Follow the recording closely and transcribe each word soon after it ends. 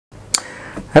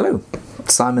Hello,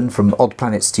 Simon from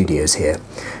Oddplanetstudios here.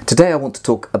 Today I want to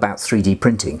talk about 3D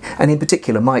printing, and in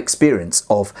particular my experience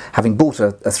of having bought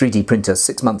a 3D printer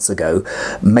 6 months ago,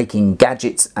 making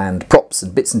gadgets and props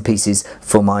and bits and pieces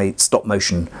for my stop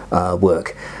motion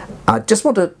work. I just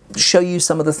want to show you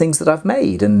some of the things that I've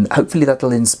made, and hopefully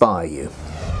that'll inspire you.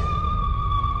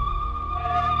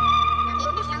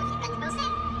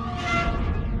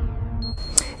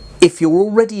 If you're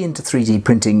already into 3D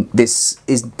printing, this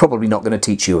is probably not going to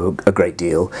teach you a great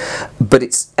deal, but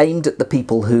it's aimed at the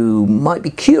people who might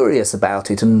be curious about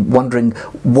it and wondering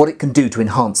what it can do to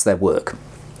enhance their work.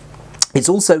 It's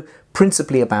also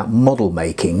principally about model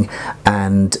making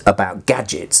and about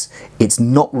gadgets. It's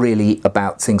not really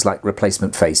about things like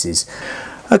replacement faces.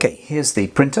 Okay, here's the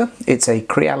printer. It's a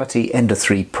Creality Ender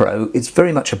 3 Pro. It's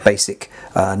very much a basic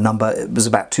number. It was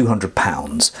about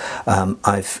 £200.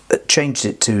 I've changed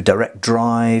it to direct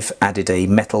drive, added a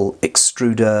metal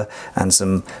extruder and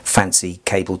some fancy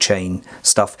cable chain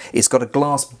stuff. It's got a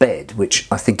glass bed, which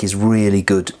I think is really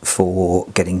good for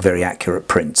getting very accurate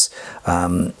prints.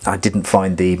 I didn't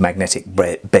find the magnetic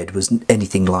bed was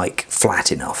anything like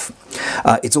flat enough.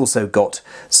 It's also got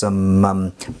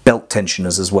some belt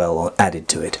tensioners as well added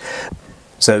to it.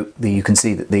 So you can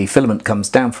see that the filament comes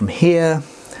down from here,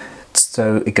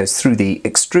 so it goes through the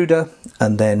extruder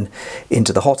and then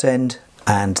into the hot end,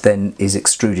 and then is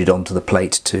extruded onto the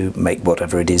plate to make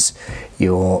whatever it is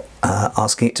you're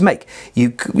asking it to make.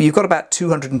 You've got about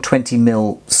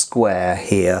 220mm square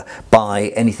here by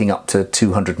anything up to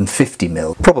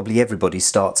 250mm. Probably everybody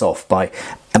starts off by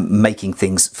making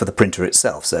things for the printer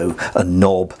itself, so a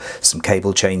knob, some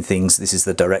cable chain things. This is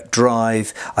the direct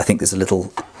drive. I think there's a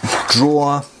little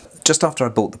drawer. Just after I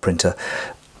bought the printer,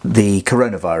 the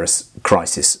coronavirus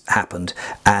crisis happened,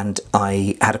 and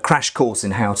I had a crash course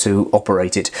in how to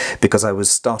operate it because I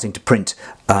was starting to print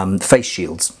face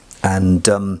shields, and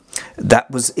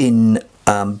that was in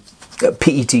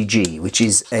PETG, which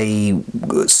is a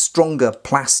stronger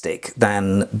plastic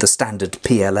than the standard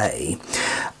PLA,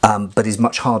 but is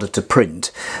much harder to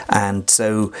print, and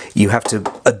so you have to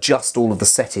adjust all of the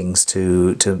settings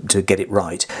to get it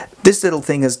right. This little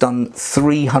thing has done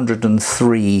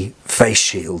 303 face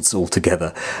shields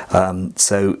altogether,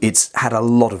 so it's had a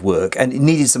lot of work and it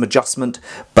needed some adjustment,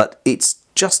 but it's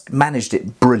just managed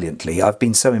it brilliantly. I've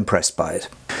been so impressed by it.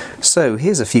 So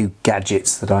here's a few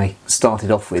gadgets that I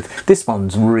started off with. This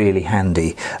one's really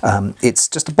handy. It's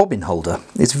just a bobbin holder.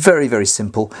 It's very, very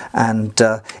simple, and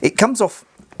it comes off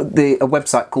a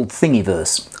website called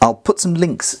Thingiverse. I'll put some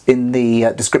links in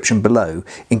the description below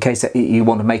in case you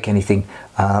want to make anything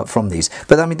from these.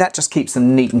 But I mean, that just keeps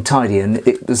them neat and tidy, and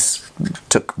it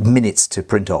took minutes to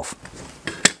print off.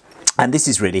 And this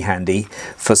is really handy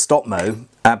for stop mo.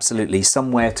 Absolutely,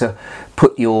 somewhere to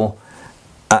put your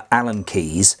Allen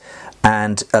keys,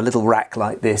 and a little rack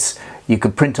like this. You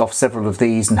could print off several of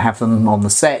these and have them on the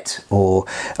set or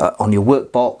on your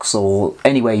workbox or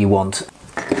anywhere you want.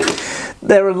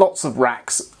 There are lots of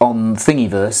racks on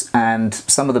Thingiverse, and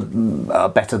some of them are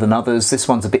better than others. This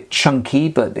one's a bit chunky,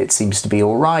 but it seems to be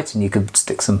all right, and you could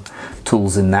stick some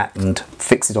tools in that and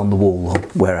fix it on the wall or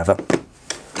wherever.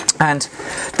 And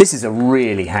this is a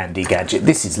really handy gadget.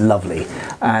 This is lovely,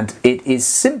 and it is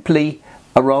simply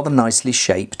a rather nicely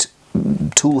shaped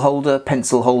tool holder,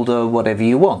 pencil holder, whatever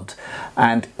you want.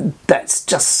 And that's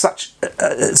just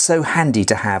so handy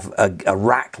to have a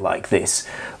rack like this,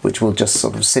 which will just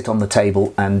sort of sit on the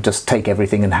table and just take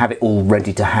everything and have it all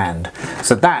ready to hand.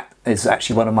 So that is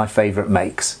actually one of my favourite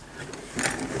makes.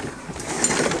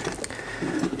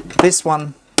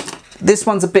 This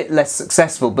one's a bit less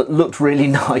successful, but looked really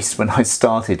nice when I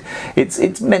started.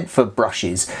 It's meant for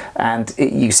brushes, and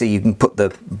you see you can put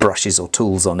the brushes or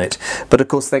tools on it, but of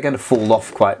course they're going to fall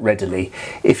off quite readily.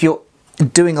 If you're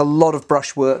doing a lot of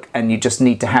brush work and you just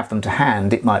need to have them to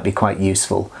hand, it might be quite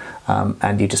useful,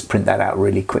 and you just print that out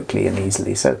really quickly and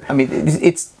easily. So I mean,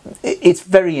 it's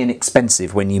very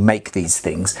inexpensive when you make these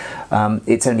things.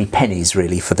 It's only pennies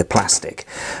really for the plastic,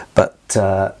 but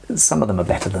some of them are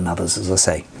better than others, as I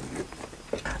say.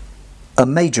 A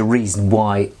major reason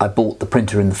why I bought the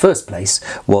printer in the first place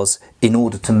was in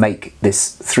order to make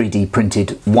this 3D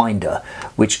printed winder,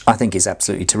 which I think is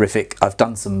absolutely terrific. I've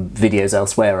done some videos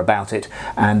elsewhere about it,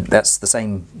 and that's the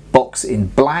same box in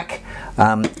black,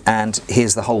 and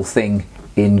here's the whole thing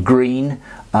in green.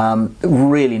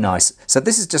 Really nice. So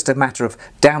this is just a matter of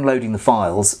downloading the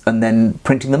files and then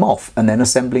printing them off and then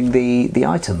assembling the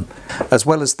item. As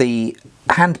well as the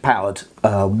hand-powered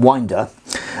winder,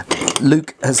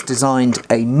 Luke has designed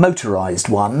a motorised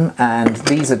one, and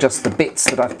these are just the bits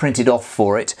that I've printed off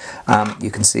for it.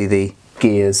 You can see the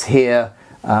gears here.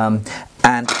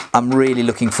 and I'm really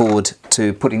looking forward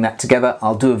to putting that together.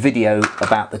 I'll do a video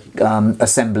about the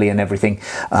assembly and everything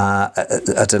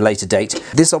at a later date.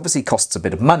 This obviously costs a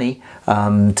bit of money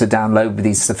to download with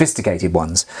these sophisticated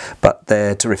ones, but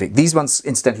they're terrific. These ones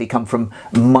incidentally come from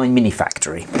My Mini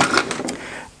Factory.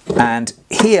 And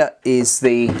here is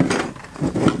the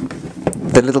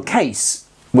little case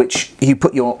which you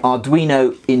put your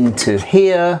Arduino into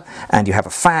here, and you have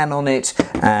a fan on it,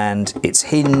 and it's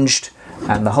hinged,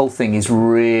 and the whole thing is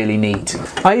really neat.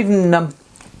 I even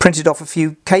printed off a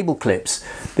few cable clips.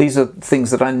 These are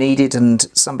things that I needed, and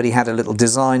somebody had a little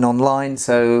design online,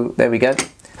 so there we go.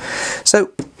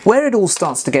 So where it all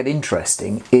starts to get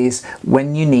interesting is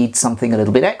when you need something a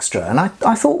little bit extra, and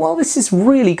I thought, well, this is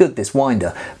really good, this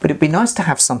winder, but it'd be nice to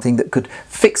have something that could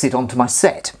fix it onto my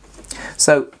set.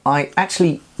 So I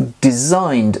actually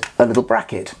designed a little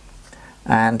bracket,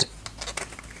 and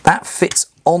that fits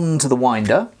onto the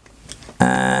winder,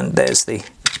 and there's the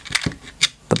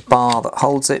bar that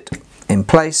holds it in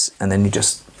place, and then you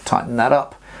just tighten that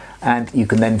up, and you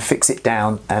can then fix it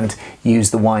down and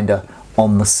use the winder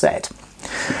on the set.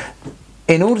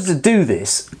 In order to do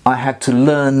this, I had to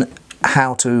learn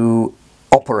how to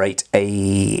operate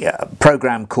a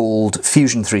program called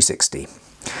Fusion 360,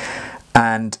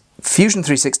 and Fusion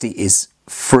 360 is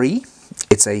free.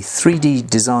 It's a 3D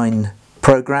design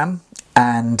program,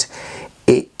 and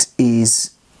it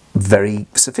is very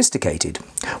sophisticated.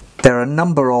 There are a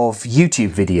number of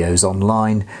YouTube videos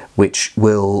online which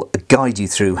will guide you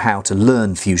through how to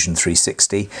learn Fusion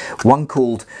 360. One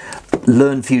called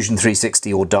Learn Fusion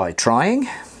 360 or Die Trying,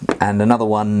 and another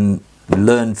one,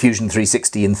 Learn Fusion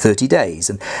 360 in 30 days.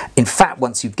 And in fact,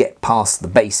 once you get past the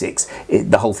basics,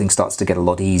 the whole thing starts to get a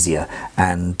lot easier,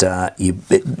 and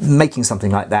making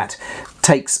something like that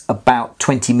takes about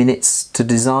 20 minutes to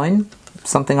design,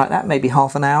 something like that, maybe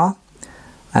half an hour,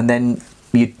 and then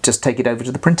you just take it over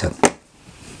to the printer.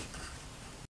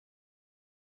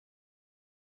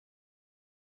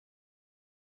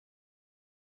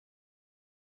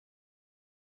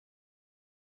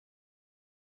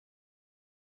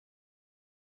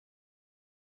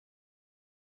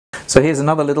 So here's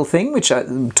another little thing which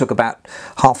took about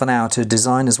half an hour to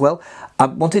design as well. I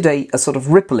wanted a sort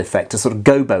of ripple effect, a sort of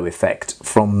gobo effect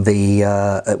from the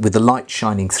with the light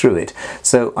shining through it.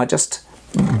 So I just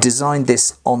designed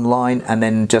this online and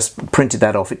then just printed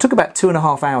that off. It took about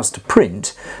 2.5 hours to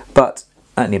print, but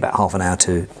only about half an hour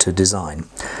to design.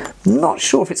 Not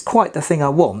sure if it's quite the thing I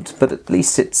want, but at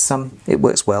least it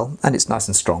works well, and it's nice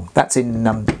and strong. That's in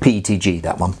PETG,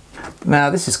 that one. Now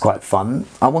this is quite fun.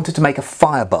 I wanted to make a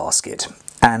fire basket,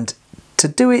 and to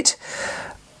do it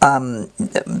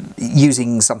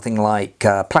using something like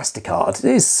plasticard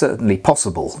is certainly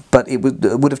possible, but it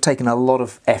would have taken a lot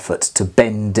of effort to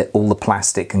bend all the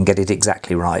plastic and get it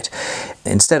exactly right.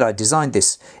 Instead, I designed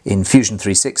this in Fusion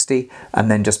 360 and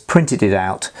then just printed it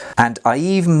out, and I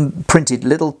even printed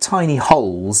little tiny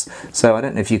holes, so I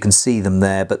don't know if you can see them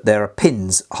there, but there are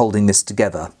pins holding this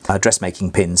together,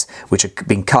 dressmaking pins, which have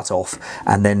been cut off,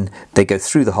 and then they go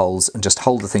through the holes and just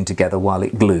hold the thing together while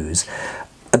it glues.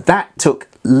 That took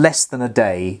less than a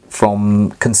day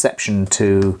from conception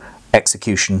to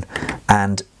execution,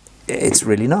 and it's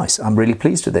really nice. I'm really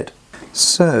pleased with it.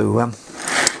 So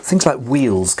things like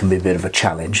wheels can be a bit of a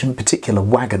challenge, in particular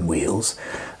wagon wheels,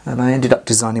 and I ended up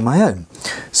designing my own.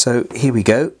 So here we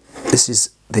go. This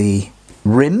is the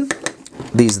rim,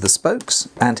 these are the spokes,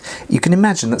 and you can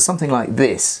imagine that something like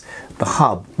this, the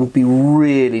hub, would be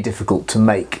really difficult to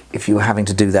make if you were having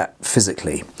to do that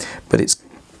physically, but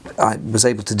I was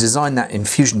able to design that in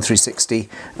Fusion 360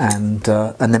 and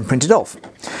then print it off.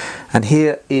 And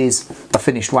here is a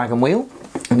finished wagon wheel,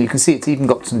 and you can see it's even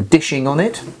got some dishing on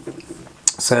it,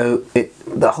 so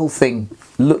the whole thing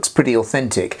looks pretty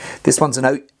authentic. This one's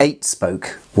an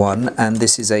 8-spoke one, and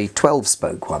this is a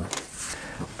 12-spoke one.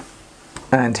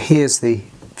 And here's the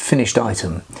finished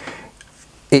item.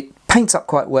 It paints up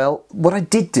quite well. What I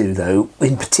did do, though,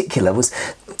 in particular, was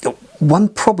one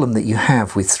problem that you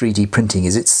have with 3D printing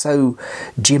is it's so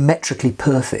geometrically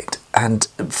perfect, and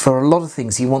for a lot of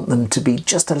things you want them to be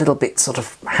just a little bit sort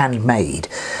of handmade.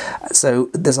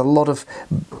 So there's a lot of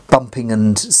bumping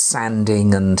and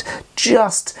sanding and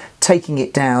just taking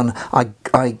it down.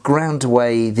 I ground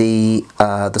away the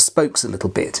spokes a little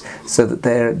bit so that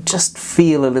they just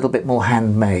feel a little bit more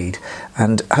handmade,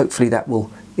 and hopefully that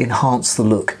will enhance the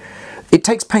look. It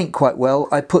takes paint quite well.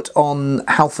 I put on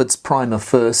Halford's primer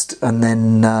first and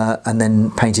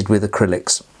then painted with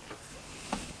acrylics.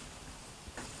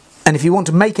 And if you want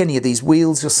to make any of these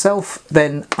wheels yourself,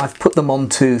 then I've put them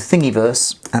onto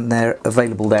Thingiverse, and they're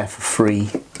available there for free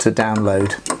to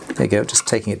download. There you go, just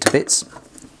taking it to bits,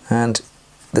 and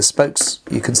the spokes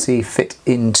you can see fit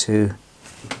into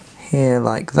here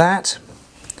like that,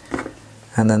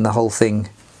 and then the whole thing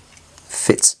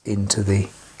fits into the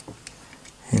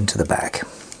back.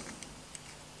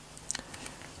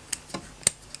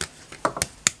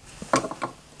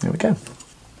 There we go.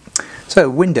 So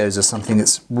windows are something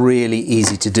that's really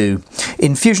easy to do.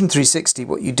 In Fusion 360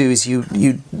 what you do is you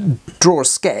draw a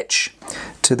sketch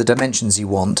to the dimensions you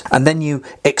want, and then you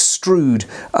extrude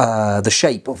the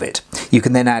shape of it. You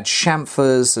can then add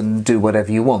chamfers and do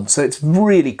whatever you want. So it's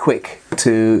really quick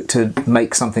to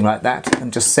make something like that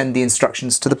and just send the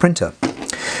instructions to the printer.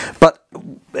 But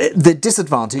the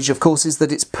disadvantage, of course, is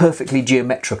that it's perfectly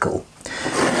geometrical.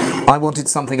 I wanted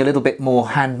something a little bit more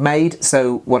handmade,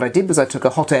 so what I did was I took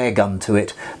a hot air gun to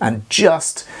it and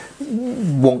just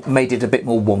made it a bit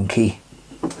more wonky.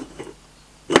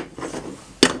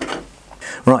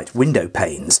 Right, window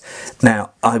panes.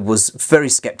 Now, I was very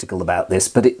sceptical about this,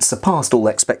 but it surpassed all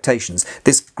expectations.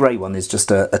 This grey one is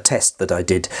just a test that I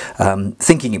did,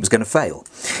 thinking it was going to fail.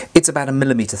 It's about 1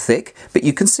 millimetre thick, but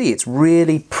you can see it's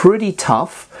really pretty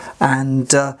tough,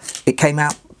 and it came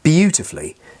out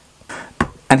beautifully.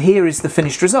 And here is the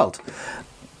finished result.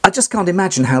 I just can't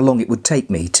imagine how long it would take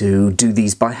me to do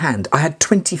these by hand. I had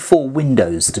 24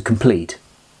 windows to complete.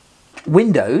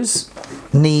 Windows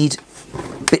need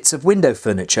bits of window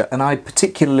furniture, and I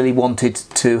particularly wanted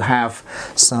to have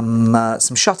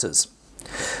some shutters.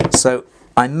 So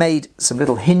I made some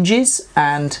little hinges,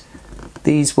 and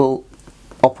these will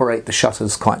operate the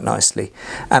shutters quite nicely.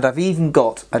 And I've even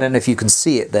got, I don't know if you can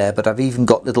see it there, but I've even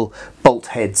got little bolt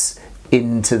heads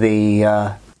into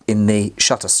the in the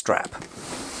shutter strap.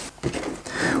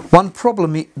 One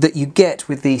problem that you get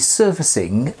with the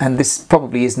surfacing, and this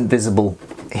probably isn't visible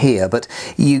here, but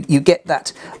you get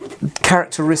that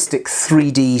characteristic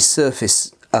 3D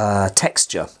surface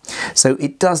texture. So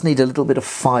it does need a little bit of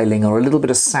filing or a little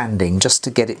bit of sanding just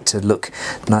to get it to look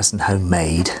nice and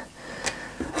homemade.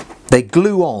 They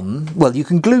glue on, well, you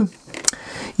can glue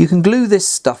this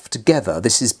stuff together.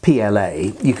 This is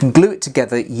PLA. You can glue it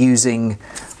together using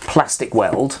plastic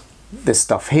weld. This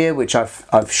stuff here, which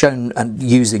I've shown and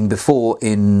using before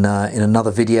in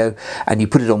another video, and you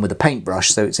put it on with a paintbrush,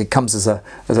 so it comes as a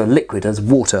liquid, as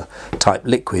water type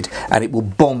liquid, and it will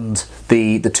bond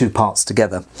the two parts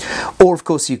together. Or of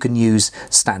course you can use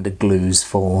standard glues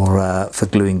for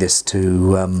gluing this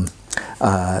to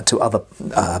other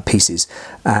pieces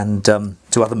and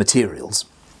to other materials.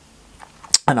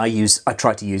 And I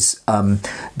try to use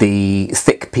the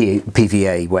thick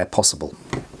PVA where possible.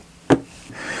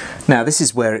 Now this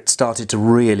is where it started to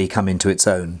really come into its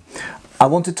own. I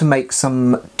wanted to make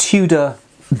some Tudor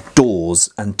doors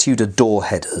and Tudor door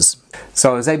headers.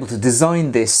 So I was able to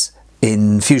design this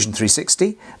in Fusion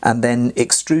 360 and then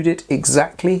extrude it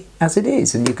exactly as it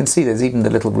is. And you can see there's even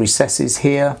the little recesses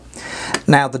here.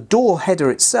 Now the door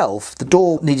header itself, the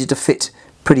door needed to fit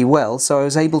pretty well, so I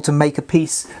was able to make a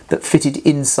piece that fitted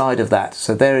inside of that.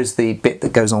 So there is the bit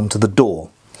that goes onto the door.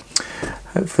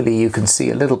 Hopefully you can see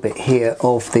a little bit here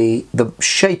of the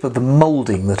shape of the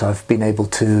moulding that I've been able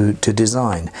to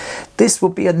design. This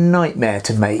would be a nightmare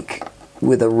to make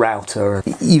with a router.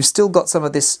 You've still got some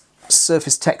of this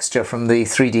surface texture from the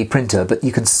 3D printer, but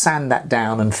you can sand that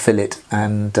down and fill it,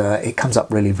 and it comes up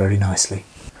really very nicely.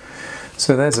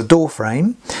 So there's a door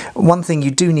frame. One thing you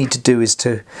do need to do is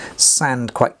to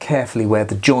sand quite carefully where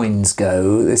the joins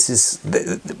go. This is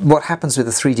what happens with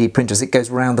a 3D printer. Is it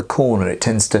goes around the corner. It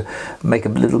tends to make a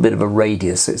little bit of a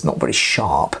radius, so it's not very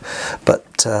sharp, but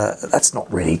that's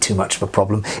not really too much of a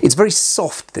problem. It's very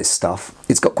soft, this stuff.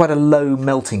 It's got quite a low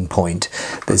melting point.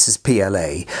 This is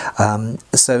PLA,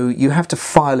 so you have to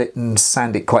file it and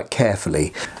sand it quite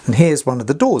carefully. And here's one of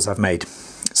the doors I've made.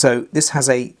 So this has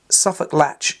a Suffolk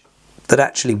latch that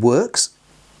actually works,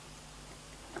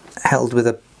 held with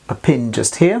a pin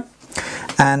just here,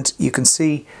 and you can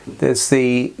see there's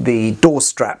the door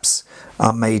straps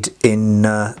are made in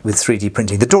with 3D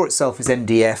printing. The door itself is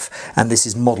MDF, and this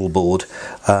is model board.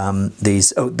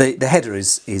 The header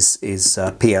is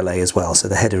PLA as well, so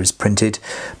the header is printed,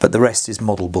 but the rest is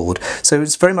model board. So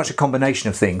it's very much a combination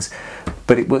of things,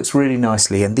 but it works really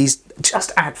nicely, and these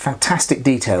just add fantastic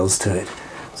details to it.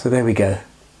 So there we go.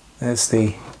 There's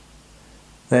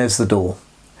the door.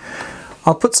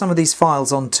 I'll put some of these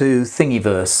files onto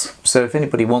Thingiverse, so if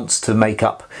anybody wants to make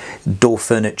up door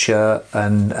furniture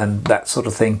and that sort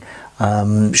of thing,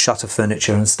 shutter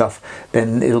furniture and stuff,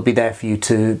 then it'll be there for you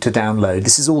to download.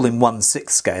 This is all in 1/6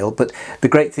 scale, but the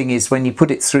great thing is when you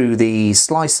put it through the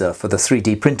slicer for the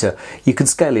 3D printer, you can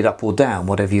scale it up or down,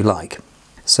 whatever you like.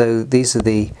 So these are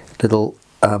the little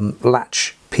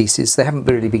latch pieces. They haven't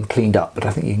really been cleaned up, but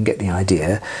I think you can get the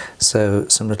idea. So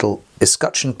some little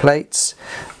escutcheon plates.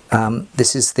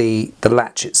 This is the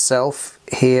latch itself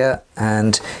here,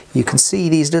 and you can see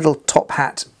these little top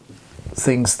hat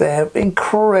things. They're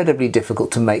incredibly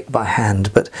difficult to make by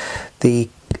hand, but the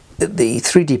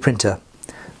 3D printer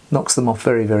knocks them off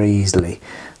very, very easily.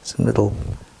 Some little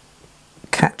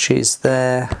catches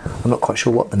there. I'm not quite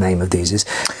sure what the name of these is.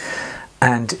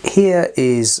 And here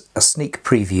is a sneak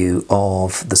preview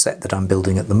of the set that I'm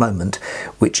building at the moment,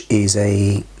 which is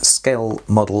a scale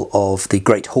model of the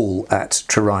Great Hall at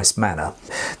Trerice Manor.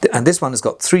 And this one has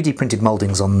got 3D printed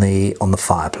mouldings on the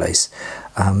fireplace,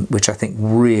 which I think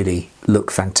really look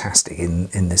fantastic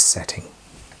in this setting.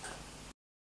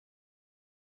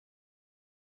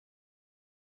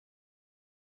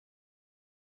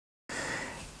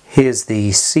 Here's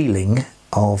the ceiling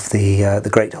of the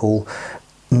Great Hall.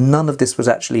 None of this was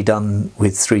actually done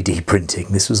with 3D printing.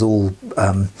 This was all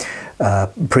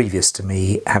previous to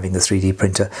me having the 3D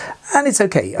printer, and it's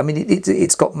okay. I mean,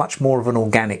 it's got much more of an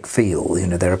organic feel. You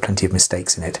know, there are plenty of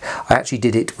mistakes in it. I actually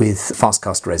did it with fast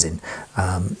cast resin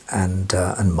and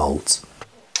moulds.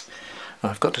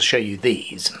 I've got to show you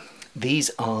these.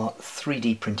 These are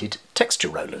 3D printed texture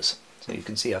rollers. So you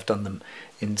can see I've done them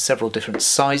in several different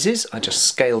sizes. I just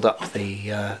scaled up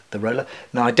the roller.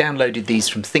 Now I downloaded these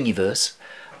from Thingiverse,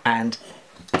 and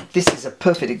this is a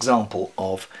perfect example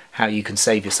of how you can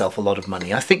save yourself a lot of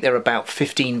money. I think they're about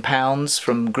 £15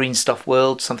 from Green Stuff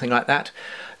World, something like that.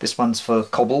 This one's for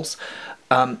cobbles.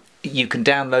 You can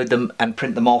download them and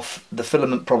print them off. The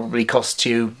filament probably costs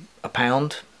you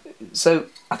 £1. So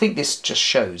I think this just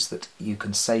shows that you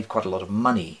can save quite a lot of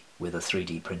money with a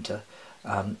 3D printer.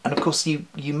 And of course you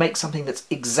make something that's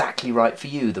exactly right for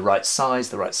you, the right size,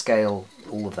 the right scale,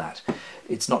 all of that.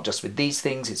 It's not just with these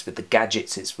things, it's with the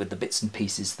gadgets, it's with the bits and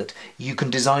pieces that you can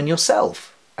design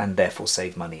yourself and therefore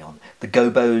save money on. The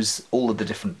gobos, all of the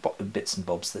different bits and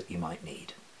bobs that you might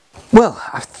need. Well,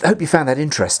 I hope you found that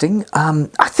interesting.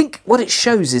 I think what it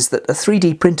shows is that a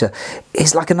 3D printer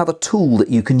is like another tool that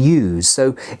you can use.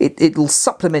 So it'll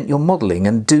supplement your modelling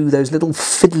and do those little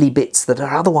fiddly bits that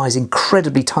are otherwise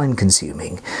incredibly time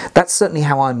consuming. That's certainly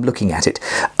how I'm looking at it,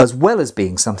 as well as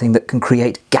being something that can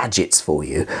create gadgets for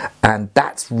you. And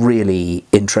that's really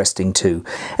interesting too.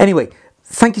 Anyway,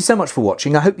 thank you so much for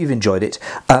watching. I hope you've enjoyed it.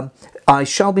 I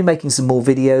shall be making some more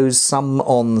videos, some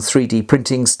on 3D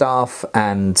printing stuff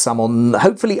and some on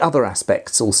hopefully other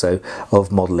aspects also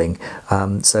of modelling.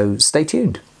 So stay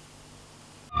tuned.